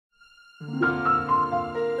The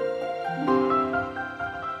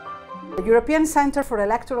European Centre for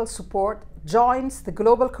Electoral Support joins the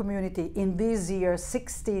global community in this year's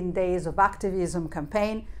 16 Days of Activism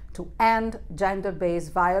campaign to end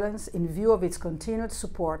gender-based violence in view of its continued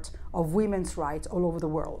support of women's rights all over the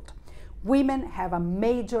world. Women have a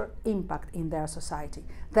major impact in their society.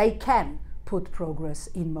 They can put progress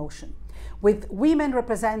in motion. With women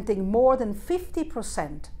representing more than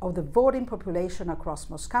 50% of the voting population across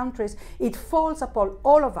most countries, it falls upon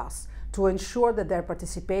all of us to ensure that their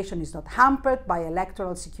participation is not hampered by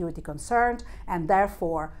electoral security concerns and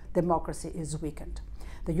therefore democracy is weakened.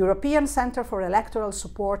 The European Centre for Electoral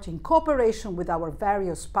Support, in cooperation with our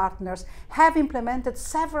various partners, have implemented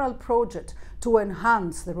several projects to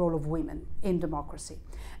enhance the role of women in democracy.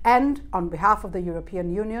 And on behalf of the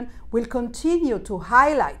European Union, will continue to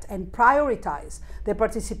highlight and prioritize the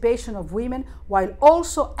participation of women while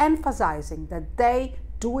also emphasizing that they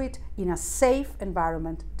do it in a safe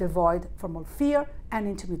environment devoid from all fear and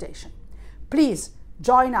intimidation. Please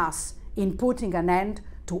join us in putting an end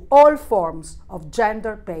to all forms of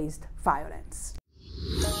gender-based violence.